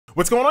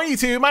What's going on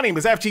YouTube? My name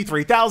is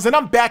FG3000.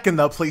 I'm back in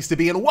the place to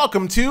be and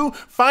welcome to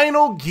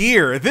Final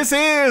Gear. This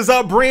is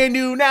a brand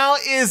new, now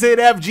is it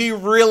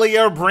FG really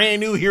a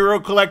brand new hero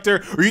collector?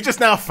 Or are you just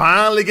now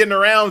finally getting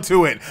around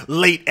to it?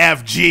 Late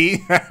FG.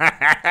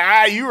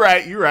 You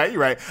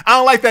right. I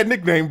don't like that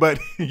nickname, but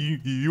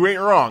you ain't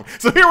wrong.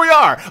 So here we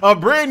are, a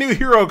brand new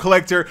hero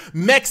collector,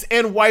 mechs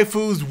and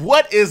waifus.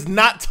 What is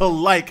not to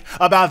like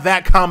about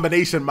that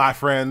combination, my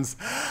friends?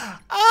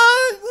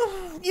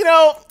 You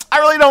know, I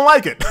really don't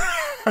like it.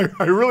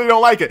 I really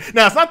don't like it.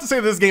 Now, it's not to say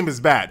that this game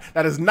is bad.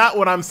 That is not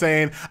what I'm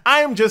saying.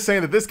 I am just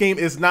saying that this game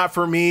is not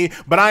for me,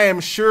 but I am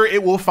sure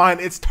it will find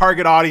its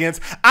target audience.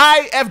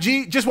 I,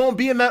 FG, just won't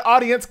be in that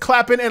audience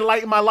clapping and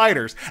lighting my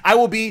lighters. I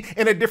will be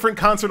in a different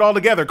concert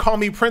altogether. Call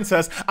me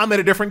princess. I'm in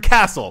a different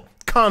castle.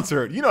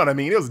 Concert, you know what I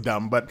mean? It was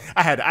dumb, but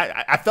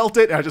I felt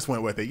it and I just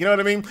went with it, you know what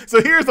I mean?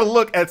 So here's a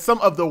look at some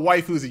of the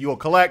waifus that you will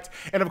collect,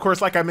 and of course,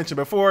 like I mentioned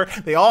before,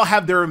 they all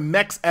have their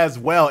mechs as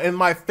well. And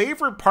my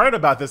favorite part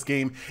about this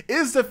game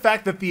is the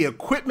fact that the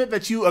equipment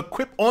that you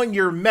equip on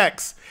your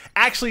mechs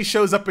actually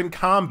shows up in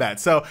combat.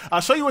 So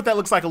I'll show you what that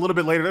looks like a little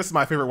bit later. This is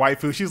my favorite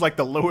waifu. She's like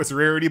the lowest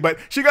rarity, but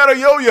she got a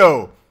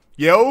yo-yo.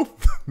 Yo,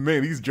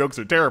 man, these jokes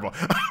are terrible,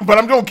 but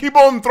I'm gonna keep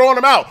on throwing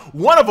them out.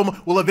 One of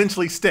them will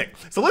eventually stick.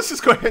 So let's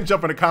just go ahead and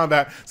jump into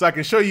combat so I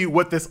can show you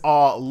what this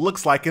all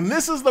looks like. And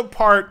this is the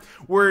part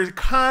where it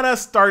kind of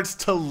starts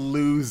to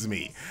lose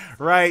me,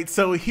 right?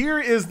 So here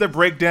is the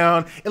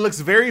breakdown. It looks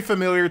very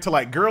familiar to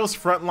like Girls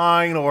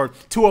Frontline, or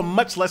to a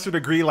much lesser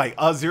degree like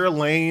Azure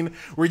Lane,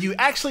 where you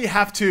actually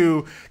have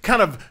to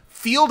kind of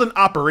field an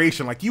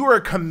operation, like you are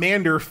a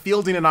commander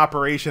fielding an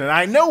operation. And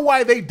I know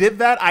why they did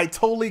that. I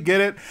totally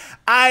get it.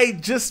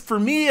 For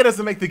me, it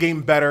doesn't make the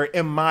game better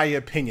in my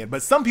opinion,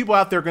 but some people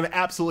out there are going to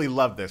absolutely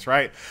love this,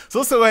 right? So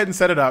let's go ahead and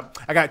set it up.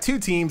 I got two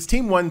teams,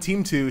 team one,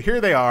 team two.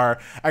 Here they are.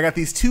 I got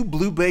these two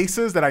blue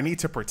bases that I need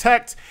to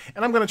protect,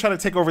 and I'm going to try to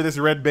take over this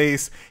red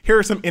base. Here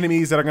are some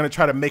enemies that are going to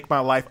try to make my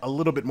life a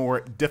little bit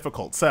more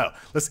difficult. So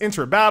let's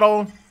enter a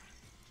battle.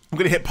 I'm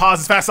gonna hit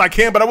pause as fast as I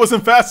can, but I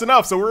wasn't fast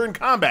enough, so we're in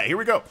combat. Here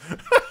we go.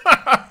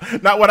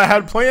 Not what I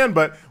had planned,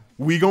 but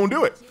we gonna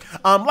do it.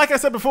 Like I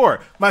said before,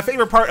 my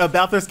favorite part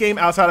about this game,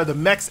 outside of the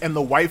mechs and the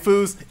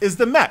waifus, is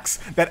the mechs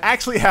that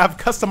actually have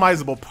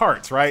customizable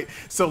parts, right?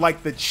 So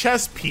like the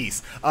chest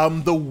piece,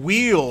 the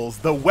wheels,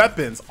 the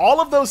weapons, all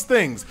of those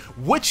things,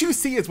 what you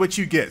see is what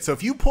you get. So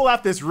if you pull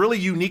out this really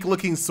unique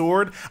looking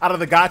sword out of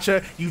the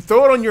gacha, you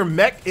throw it on your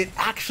mech, it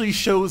actually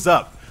shows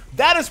up.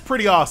 That is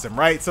pretty awesome,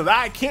 right? So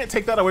I can't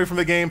take that away from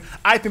the game.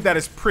 I think that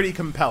is pretty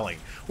compelling.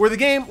 Where the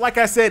game, like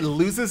I said,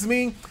 loses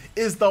me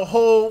is the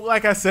whole,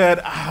 like I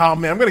said, oh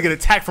man, I'm gonna get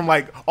attacked from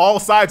like all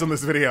sides on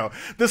this video.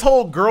 This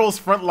whole Girls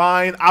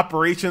Frontline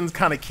operations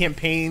kind of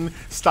campaign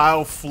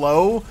style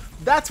flow,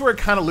 that's where it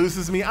kind of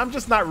loses me. I'm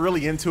just not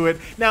really into it.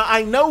 Now,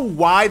 I know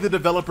why the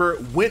developer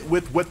went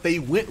with what they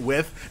went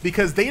with,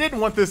 because they didn't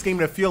want this game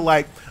to feel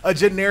like a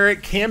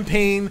generic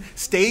campaign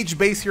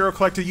stage-based hero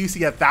collector you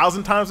see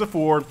 1,000 times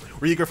before,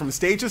 where you go from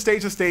stage to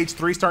stage to stage,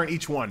 3-star in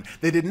each one.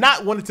 They did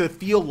not want it to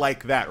feel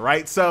like that,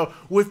 right? So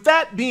with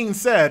that being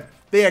said,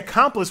 they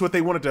accomplished what they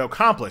wanted to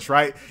accomplish,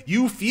 right?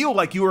 You feel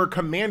like you are a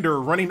commander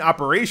running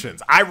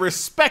operations. I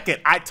respect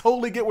it. I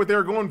totally get what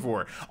they're going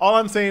for. All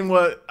I'm saying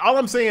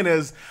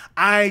is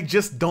I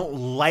just don't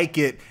like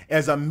it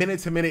as a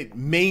minute-to-minute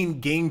main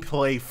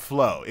gameplay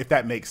flow, if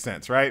that makes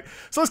sense, right?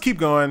 So let's keep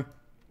going.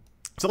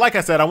 So like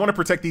I said, I want to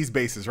protect these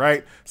bases,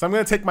 right? So I'm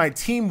going to take my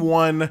team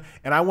one,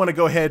 and I want to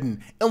go ahead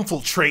and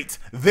infiltrate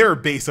their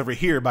base over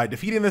here by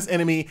defeating this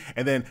enemy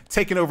and then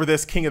taking over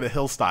this King of the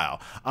Hill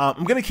style.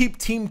 I'm going to keep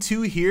team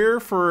two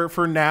here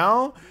for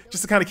now,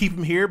 just to kind of keep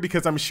them here,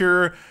 because I'm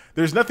sure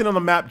there's nothing on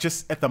the map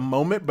just at the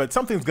moment, but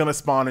something's going to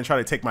spawn and try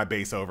to take my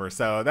base over.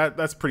 So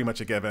that's pretty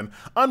much a given.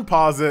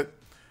 Unpause it.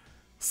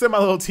 Send my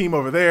little team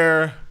over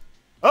there.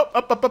 Oh,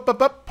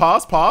 up.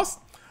 Pause.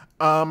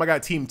 I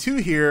got team two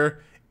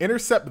here.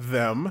 Intercept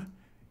them,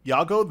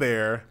 y'all go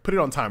there, put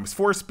it on times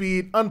 4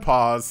 speed,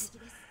 unpause,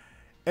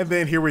 and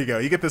then here we go.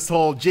 You get this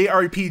whole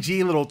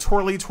JRPG little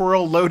twirly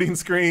twirl loading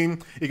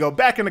screen. You go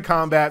back into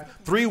combat,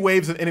 3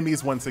 waves of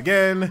enemies once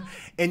again,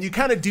 and you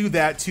kind of do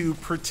that to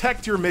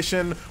protect your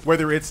mission,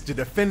 whether it's to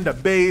defend a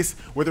base,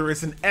 whether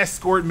it's an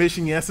escort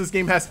mission. Yes, this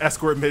game has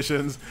escort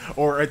missions,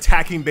 or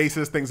attacking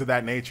bases, things of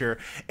that nature.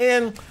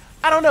 And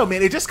I don't know,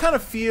 man, it just kind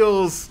of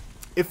feels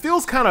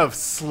kind of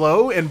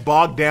slow and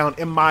bogged down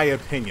in my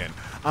opinion.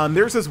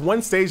 There's this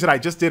one stage that I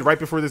just did right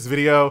before this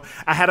video.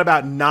 I had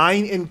about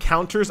 9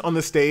 encounters on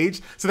the stage.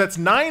 So that's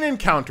 9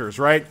 encounters,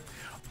 right?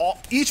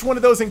 Each one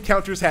of those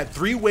encounters had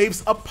 3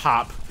 waves a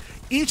pop.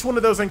 Each one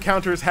of those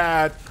encounters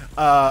had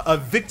a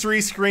victory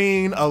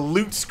screen, a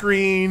loot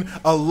screen,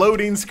 a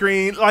loading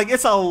screen. Like,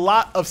 it's a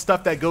lot of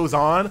stuff that goes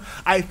on.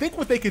 I think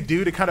what they could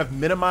do to kind of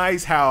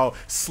minimize how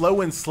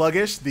slow and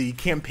sluggish the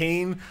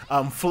campaign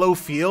flow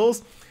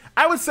feels,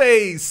 I would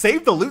say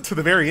save the loot to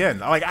the very end.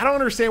 Like, I don't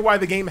understand why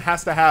the game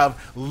has to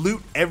have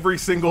loot every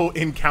single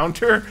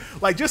encounter.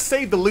 Like, just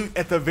save the loot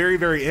at the very,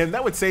 very end.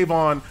 That would save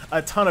on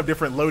a ton of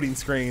different loading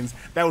screens.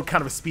 That would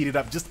kind of speed it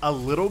up just a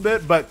little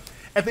bit. But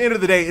at the end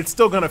of the day, it's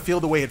still going to feel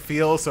the way it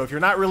feels. So if you're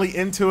not really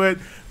into it,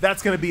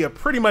 that's going to be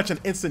pretty much an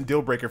instant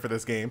deal breaker for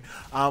this game.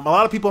 A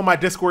lot of people in my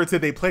Discord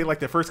said they played like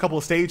the first couple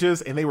of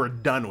stages and they were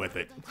done with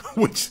it,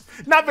 which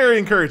not very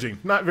encouraging.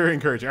 Not very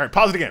encouraging. All right,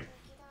 pause it again.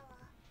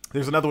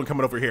 There's another one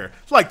coming over here.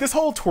 So like this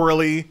whole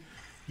twirly,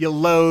 you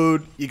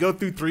load, you go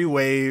through 3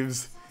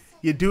 waves,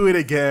 you do it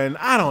again.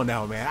 I don't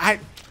know, man.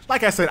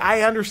 Like I said,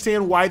 I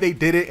understand why they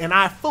did it and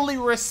I fully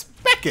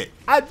respect it.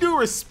 I do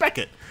respect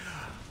it.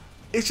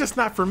 It's just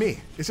not for me.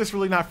 It's just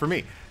really not for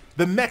me.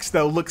 The mechs,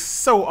 though, look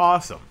so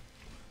awesome.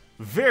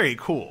 Very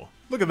cool.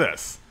 Look at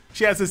this.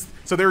 She has this,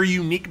 so there are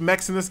unique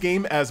mechs in this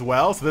game as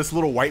well. So this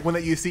little white one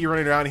that you see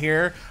running around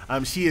here,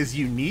 she is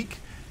unique.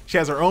 She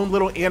has her own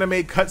little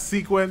anime cut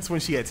sequence when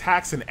she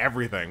attacks and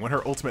everything. When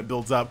her ultimate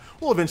builds up,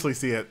 we'll eventually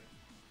see it.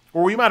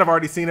 Or we might have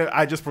already seen it.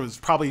 I just was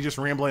probably just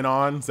rambling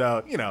on.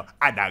 So, you know,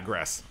 I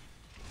digress.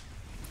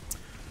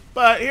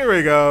 But here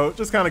we go,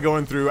 just kind of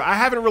going through. I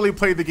haven't really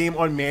played the game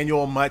on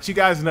manual much. You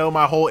guys know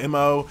my whole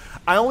MO.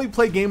 I only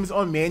play games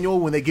on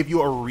manual when they give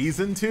you a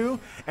reason to,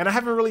 and I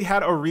haven't really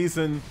had a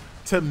reason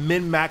to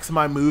min-max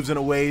my moves in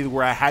a way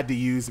where I had to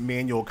use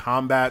manual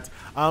combat,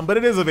 but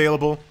it is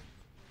available.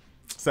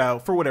 So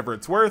for whatever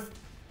it's worth,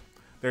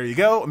 there you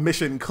go.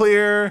 Mission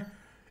clear,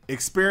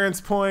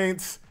 experience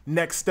points,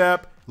 next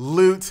step,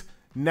 loot,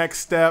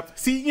 next step.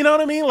 See, you know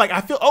what I mean? Like I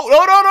feel, oh,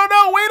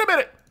 no, wait a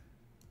minute.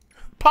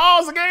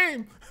 Pause the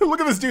game. Look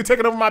at this dude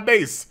taking over my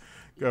base.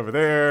 Go over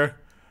there.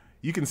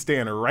 You can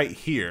stand right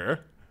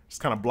here.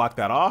 Just kind of block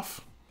that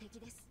off.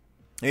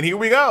 And here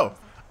we go.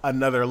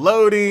 Another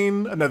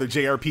loading, another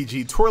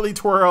JRPG twirly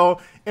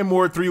twirl, and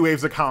more 3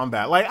 waves of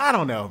combat. Like, I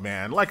don't know,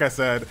 man. Like I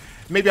said,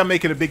 maybe I'm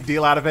making a big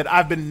deal out of it.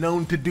 I've been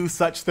known to do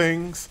such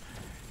things.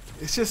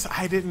 It's just,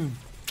 I didn't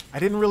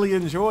really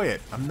enjoy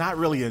it. I'm not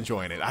really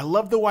enjoying it. I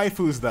love the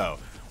waifus, though.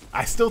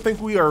 I still think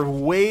we are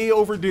way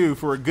overdue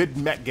for a good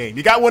mech game.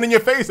 You got one in your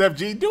face,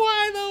 FG. Do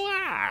I, though?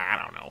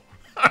 I don't know.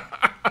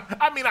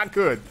 I mean, I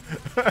could.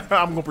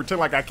 I'm going to pretend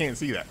like I can't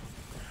see that.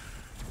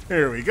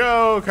 Here we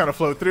go. Kind of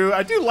flow through.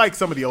 I do like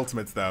some of the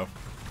ultimates, though.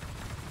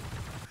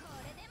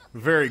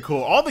 Very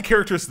cool. All the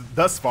characters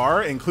thus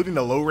far, including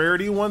the low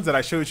rarity ones that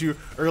I showed you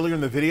earlier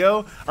in the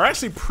video, are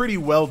actually pretty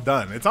well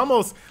done. It's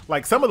almost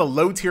like some of the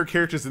low tier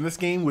characters in this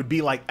game would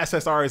be like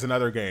SSRs in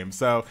other games.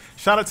 So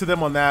shout out to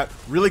them on that.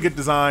 Really good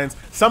designs.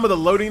 Some of the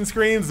loading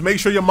screens, make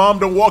sure your mom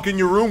don't walk in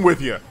your room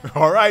with you.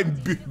 All right,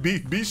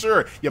 be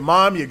sure. Your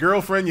mom, your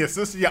girlfriend, your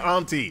sister, your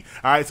auntie.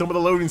 All right, some of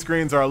the loading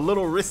screens are a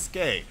little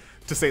risque,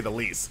 to say the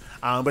least.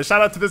 But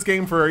shout out to this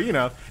game for, you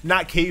know,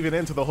 not caving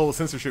into the whole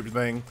censorship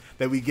thing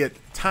that we get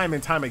time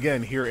and time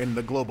again here in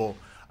the global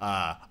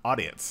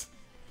audience.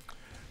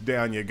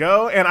 Down you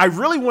go. And I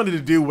really wanted to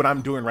do what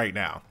I'm doing right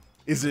now,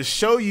 is to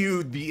show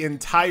you the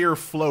entire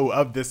flow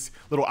of this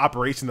little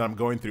operation that I'm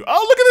going through.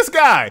 Oh, look at this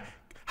guy.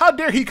 How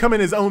dare he come in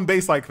his own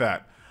base like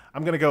that?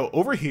 I'm going to go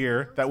over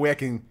here. That way I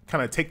can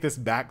kind of take this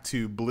back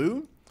to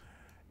blue.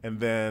 And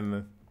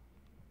then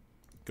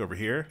go over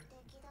here.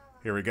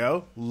 Here we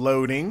go.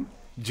 Loading.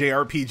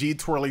 JRPG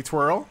twirly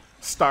twirl.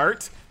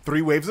 Start.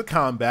 3 waves of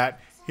combat.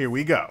 Here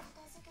we go.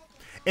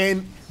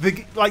 And the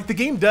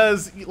game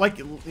does,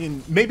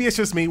 maybe it's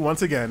just me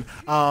once again,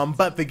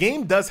 but the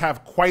game does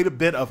have quite a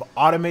bit of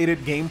automated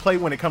gameplay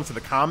when it comes to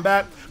the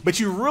combat, but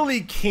you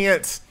really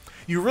can't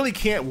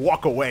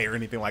walk away or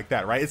anything like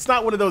that, right? It's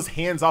not one of those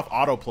hands-off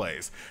auto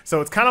plays. So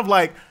it's kind of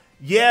like,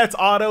 yeah, it's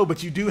auto,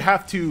 but you do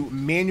have to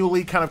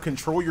manually kind of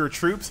control your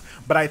troops.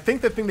 But I think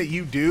the thing that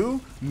you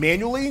do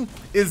manually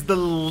is the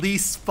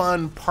least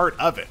fun part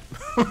of it.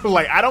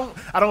 Like, I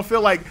don't feel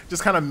like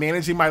just kind of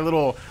managing my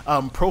little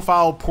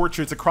profile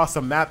portraits across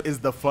the map is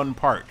the fun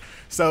part.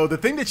 So the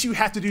thing that you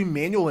have to do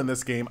manual in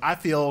this game, I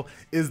feel,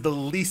 is the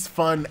least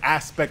fun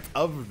aspect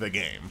of the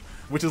game,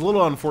 which is a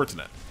little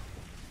unfortunate.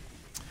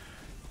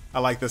 I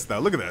like this though.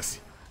 Look at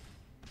this.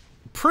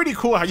 Pretty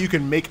cool how you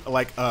can make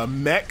like a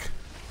mech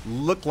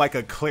look like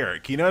a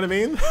cleric, you know what I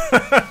mean?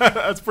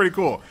 That's pretty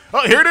cool.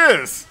 Oh, here it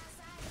is.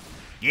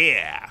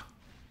 Yeah,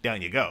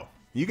 down you go.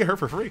 You get her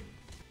for free.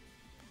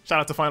 Shout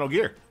out to Final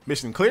Gear.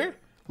 Mission clear,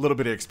 a little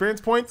bit of experience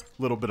points, a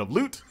little bit of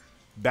loot.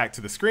 Back to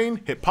the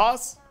screen, hit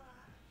pause.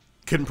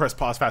 Couldn't press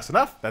pause fast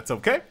enough, that's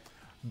okay.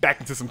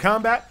 Back into some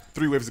combat,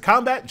 3 waves of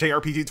combat,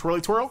 JRPG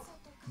twirly twirl.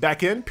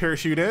 Back in,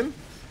 parachute in,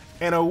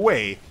 and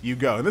away you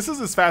go. And this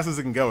is as fast as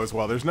it can go as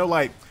well. There's no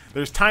like,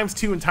 there's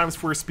 ×2 and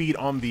 ×4 speed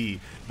on the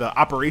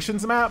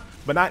operations map,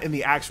 but not in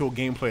the actual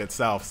gameplay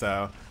itself.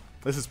 So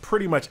this is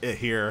pretty much it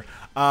here.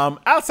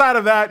 Outside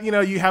of that, you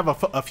know, you have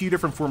a few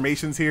different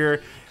formations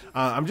here.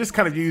 I'm just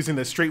kind of using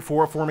the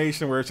straightforward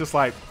formation where it's just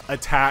like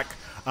attack.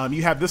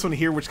 You have this one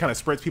here, which kind of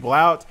spreads people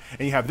out,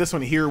 and you have this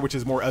one here, which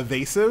is more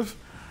evasive.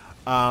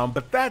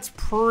 But that's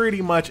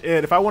pretty much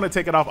it. If I want to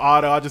take it off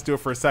auto, I'll just do it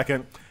for a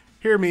second.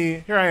 Here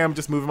I am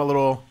just moving my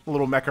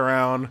little mech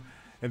around,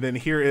 and then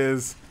here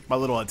is my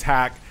little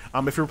attack.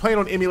 If you're playing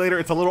on emulator,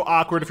 it's a little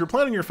awkward. If you're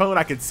playing on your phone,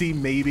 I could see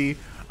maybe,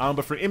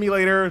 but for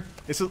emulator,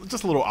 it's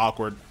just a little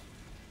awkward.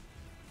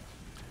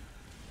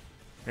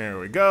 There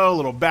we go, a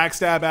little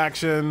backstab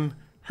action.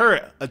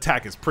 her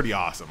attack is pretty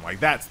awesome. Like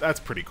that's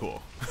pretty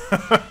cool.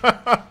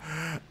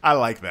 I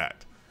like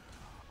that.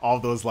 All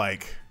those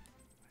like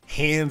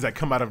hands that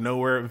come out of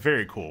nowhere,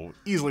 very cool.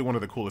 Easily one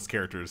of the coolest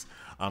characters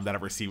that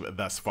I've received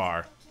thus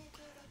far.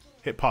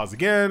 Hit pause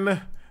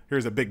again.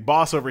 Here's a big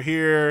boss over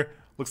here.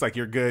 Looks like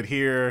you're good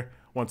here.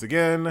 Once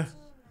again,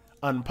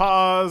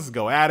 unpause,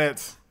 go at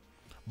it.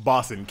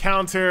 Boss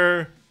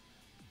encounter.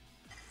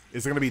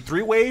 Is there gonna be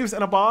 3 waves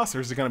and a boss, or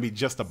is it gonna be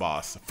just a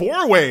boss?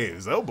 4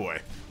 waves, oh boy.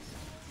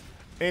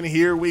 And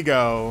here we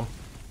go.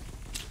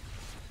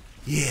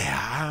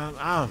 Yeah,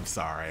 I'm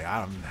sorry.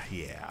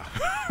 Yeah.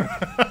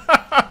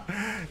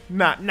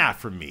 Not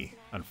for me,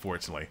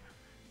 unfortunately.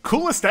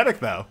 Cool aesthetic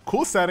though.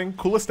 Cool setting,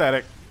 cool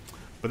aesthetic.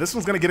 But this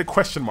one's gonna get a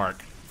question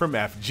mark from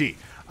FG.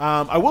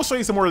 I will show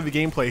you some more of the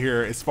gameplay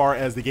here as far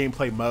as the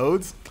gameplay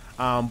modes.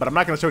 But I'm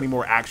not gonna show any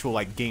more actual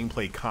like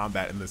gameplay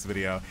combat in this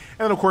video. And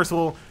then of course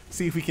we'll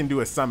see if we can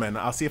do a summon.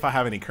 I'll see if I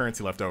have any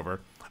currency left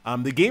over.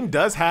 The game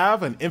does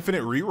have an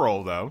infinite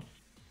reroll though.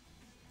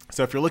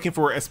 So if you're looking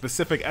for a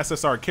specific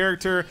SSR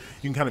character,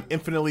 you can kind of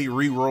infinitely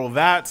reroll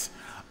that.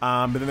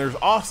 But then there's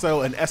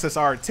also an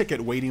SSR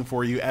ticket waiting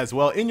for you as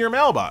well in your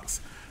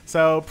mailbox.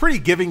 So pretty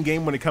giving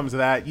game when it comes to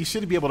that. You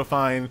should be able to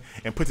find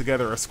and put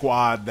together a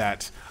squad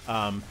that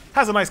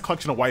has a nice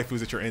collection of waifus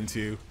that you're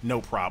into,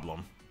 no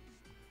problem.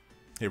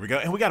 Here we go.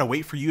 And we gotta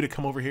wait for you to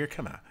come over here.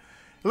 Come on.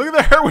 Look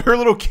at her with her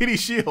little kitty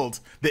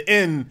shield. The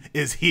end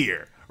is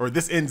here. Or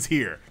this ends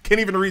here. Can't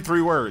even read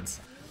 3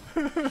 words.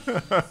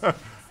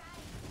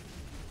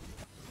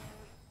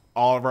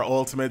 All of our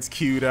ultimates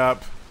queued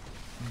up.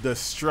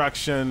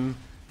 Destruction.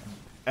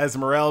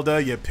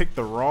 Esmeralda, you picked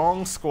the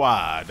wrong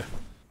squad.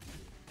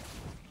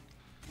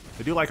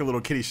 I do like a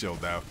little kitty shield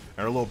though.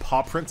 And her little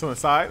paw prints on the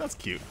side. That's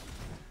cute.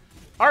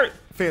 Art,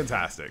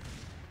 fantastic.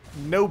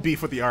 No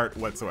beef with the art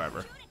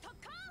whatsoever.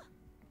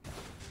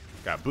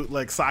 Got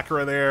bootleg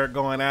Sakura there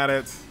going at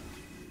it.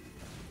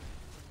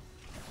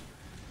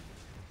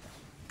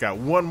 Got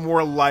one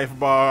more life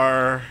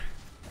bar.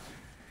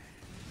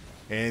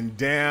 And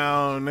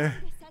down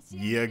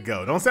you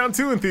go. Don't sound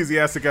too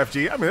enthusiastic,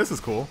 FG. I mean, this is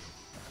cool.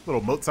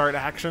 Little Mozart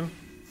action.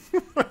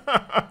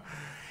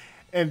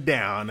 And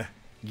down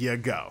you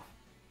go.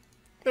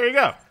 There you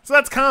go. So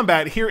that's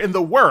combat here in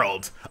the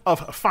world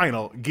of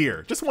Final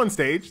Gear. Just one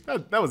stage.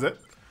 That was it.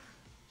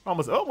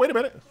 Almost. Oh, wait a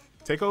minute.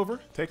 Take over.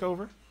 Take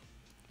over.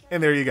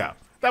 And there you go.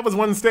 That was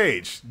one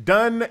stage.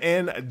 Done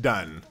and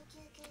done.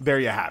 There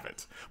you have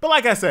it. But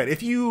like I said,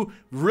 if you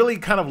really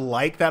kind of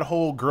like that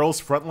whole girls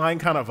frontline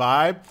kind of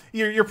vibe,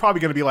 you're probably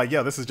going to be like,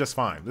 yeah, this is just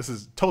fine. This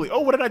is totally... Oh,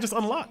 what did I just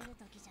unlock?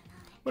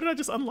 What did I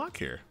just unlock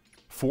here?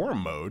 Forum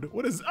mode?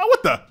 What is... Oh,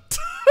 what the...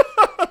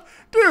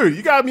 Dude,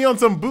 you got me on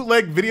some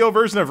bootleg video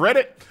version of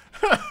Reddit.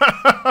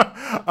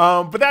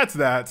 But that's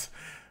that.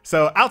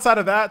 So outside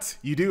of that,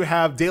 you do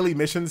have daily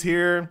missions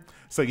here.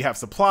 So you have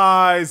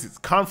supplies, it's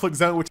conflict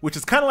zone, which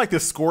is kind of like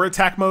this score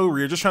attack mode where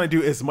you're just trying to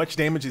do as much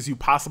damage as you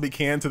possibly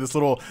can to this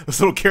little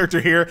character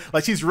here.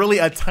 Like she's really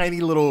a tiny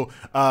little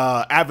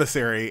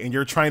adversary, and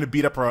you're trying to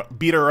beat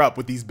her up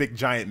with these big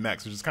giant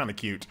mechs, which is kind of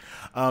cute.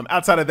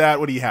 Outside of that,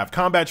 what do you have?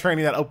 Combat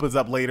training that opens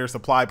up later,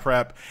 supply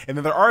prep, and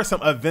then there are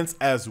some events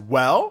as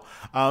well.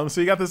 So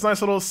you got this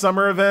nice little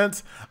summer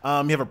event.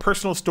 You have a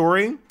personal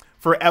story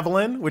for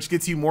Evelyn, which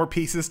gets you more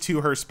pieces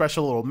to her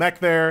special little mech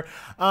there.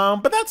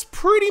 But that's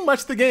pretty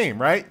much the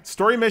game, right?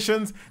 Story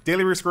missions,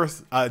 daily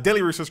resource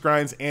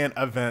grinds, and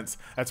events.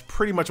 That's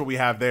pretty much what we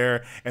have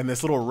there. And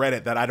this little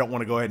Reddit that I don't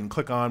want to go ahead and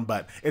click on,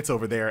 but it's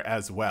over there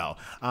as well.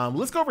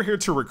 Let's go over here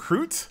to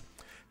recruit.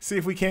 See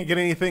if we can't get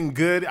anything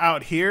good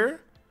out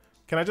here.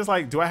 Can I just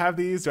like, do I have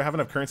these? Do I have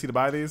enough currency to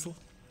buy these?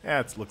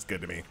 Yeah, it looks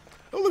good to me.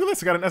 Oh, look at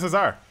this, I got an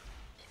SSR.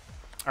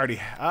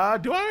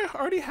 Do I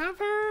already have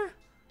her?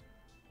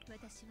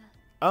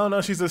 Oh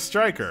no, she's a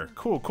striker.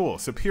 Cool, cool.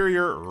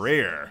 Superior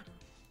rare.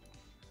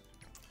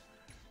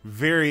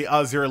 Very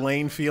Azure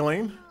Lane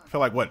feeling. I feel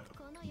like what?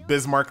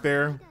 Bismarck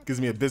there? Gives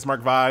me a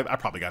Bismarck vibe. I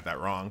probably got that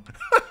wrong.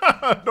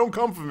 Don't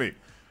come for me.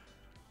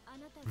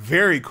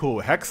 Very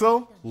cool.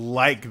 Hexel,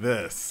 like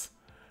this.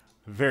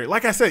 Very,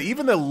 like I said,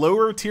 even the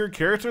lower tier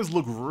characters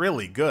look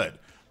really good.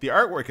 The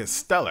artwork is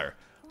stellar.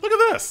 Look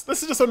at this.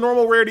 This is just a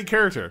normal rarity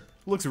character.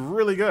 Looks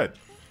really good.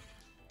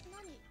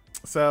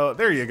 So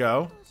there you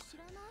go.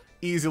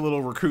 Easy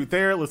little recruit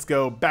there. Let's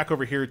go back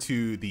over here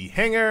to the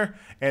hangar,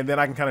 and then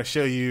I can kind of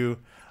show you.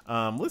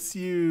 Let's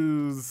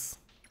use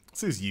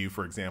you,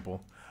 for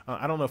example.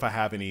 I don't know if I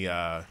have any.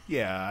 Yeah,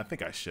 I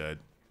think I should.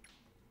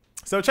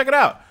 So check it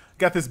out.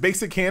 Got this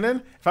basic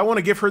cannon. If I want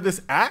to give her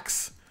this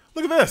axe,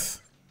 look at this.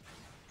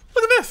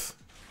 Look at this.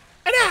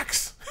 An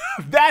axe.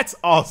 That's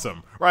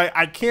awesome, right?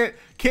 I can't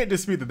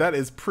dispute that. That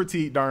is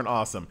pretty darn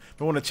awesome.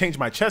 If I want to change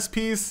my chest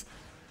piece,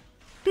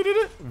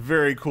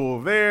 very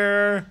cool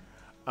there.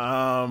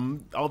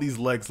 All these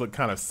legs look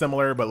kind of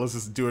similar, but let's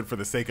just do it for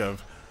the sake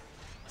of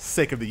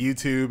the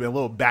YouTube. And a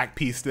little back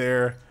piece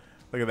there.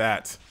 Look at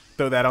that.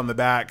 Throw that on the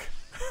back.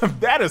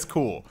 That is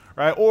cool,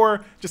 right?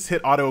 Or just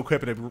hit auto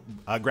equip and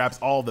it grabs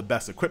all the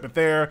best equipment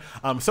there.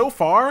 So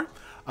far,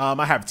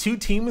 I have 2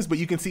 teams, but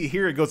you can see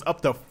here it goes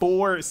up to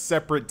 4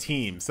 separate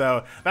teams.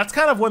 So that's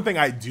kind of one thing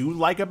I do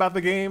like about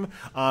the game.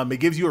 It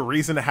gives you a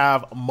reason to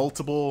have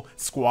multiple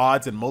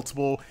squads and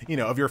multiple, you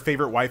know, of your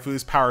favorite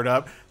waifus powered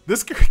up.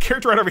 This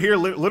character right over here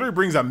literally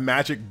brings a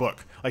magic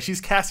book. Like,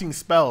 she's casting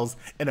spells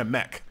in a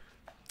mech.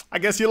 I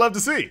guess you love to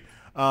see.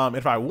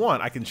 If I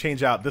want, I can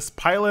change out this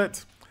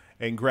pilot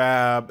and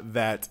grab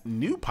that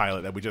new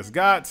pilot that we just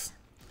got.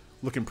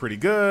 Looking pretty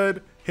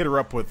good. Hit her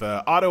up with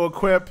auto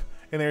equip.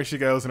 And there she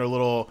goes in her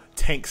little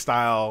tank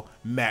style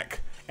mech,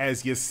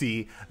 as you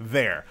see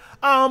there.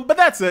 But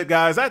that's it,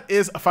 guys. That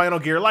is Final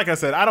Gear. Like I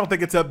said, I don't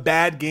think it's a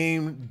bad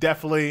game,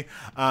 definitely.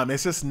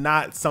 It's just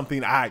not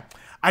something I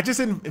just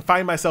didn't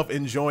find myself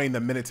enjoying the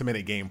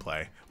minute-to-minute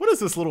gameplay. What is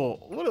this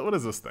little, what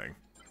is this thing?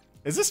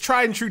 Is this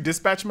tried and true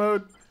dispatch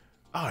mode?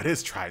 Oh, it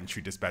is tried and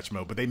true dispatch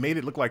mode, but they made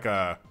it look like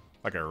a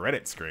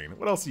Reddit screen.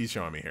 What else are you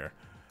showing me here?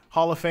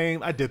 Hall of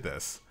Fame, I did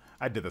this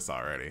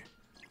already.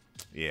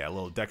 Yeah, a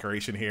little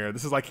decoration here.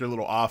 This is like your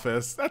little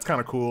office. That's kind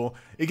of cool.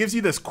 It gives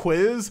you this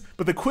quiz,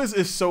 but the quiz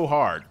is so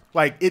hard.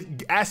 Like,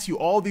 it asks you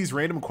all these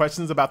random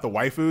questions about the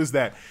waifus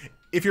that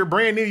if you're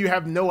brand new, you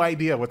have no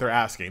idea what they're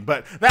asking.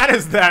 But that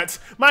is that.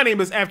 My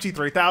name is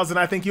FG3000.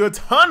 I thank you a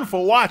ton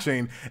for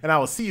watching, and I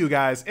will see you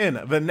guys in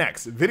the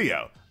next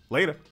video. Later.